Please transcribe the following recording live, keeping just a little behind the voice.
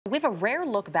We have a rare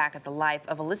look back at the life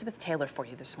of Elizabeth Taylor for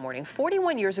you this morning.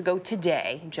 41 years ago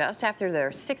today, just after their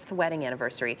 6th wedding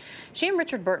anniversary, she and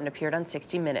Richard Burton appeared on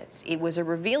 60 Minutes. It was a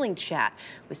revealing chat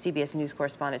with CBS News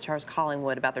correspondent Charles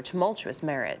Collingwood about their tumultuous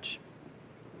marriage.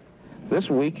 This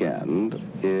weekend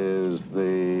is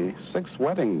the 6th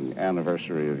wedding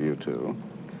anniversary of you two.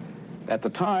 At the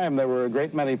time, there were a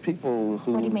great many people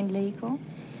who... What do you mean, legal?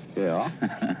 Yeah.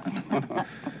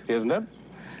 Isn't it?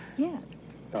 Yeah.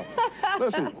 Oh.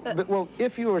 Listen, well,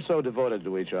 if you are so devoted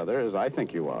to each other, as I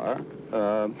think you are,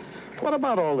 what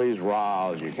about all these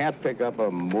rows? You can't pick up a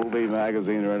movie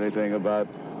magazine or anything about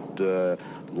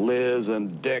Liz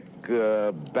and Dick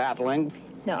battling?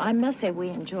 No, I must say we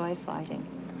enjoy fighting.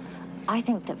 I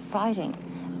think that fighting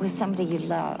with somebody you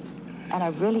love and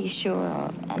are really sure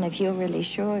of, and if you're really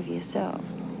sure of yourself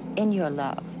in your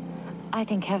love, I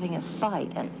think having a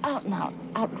fight, an out-and-out,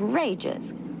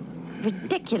 outrageous,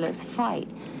 ridiculous fight,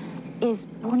 is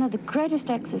one of the greatest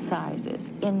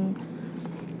exercises in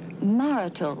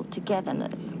marital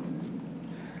togetherness.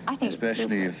 I think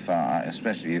especially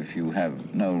if you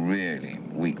have no really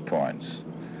weak points.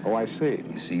 Oh, I see.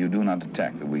 You see, you do not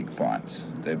attack the weak points.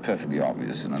 They're perfectly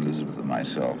obvious in Elizabeth and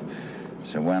myself.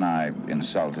 So when I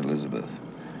insult Elizabeth,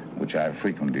 which I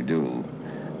frequently do,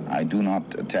 I do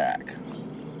not attack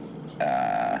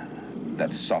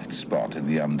that soft spot in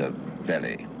the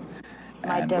underbelly.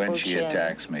 And when she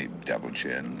attacks me, double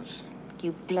chins.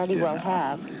 You bloody well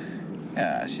have.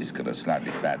 Yeah, she's got a slightly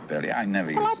fat belly. I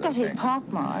never use Well, those I've got his things.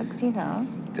 pockmarks, you know.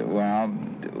 Well,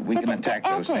 we can attack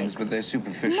those things, but they're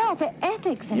superficial. No, the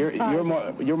ethics in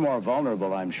you're more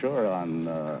vulnerable, I'm sure, on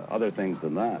other things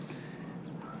than that.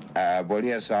 Well,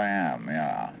 yes, I am,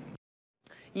 yeah.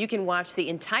 You can watch the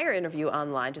entire interview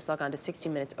online. Just log on to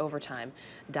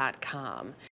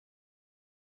 60minutesovertime.com.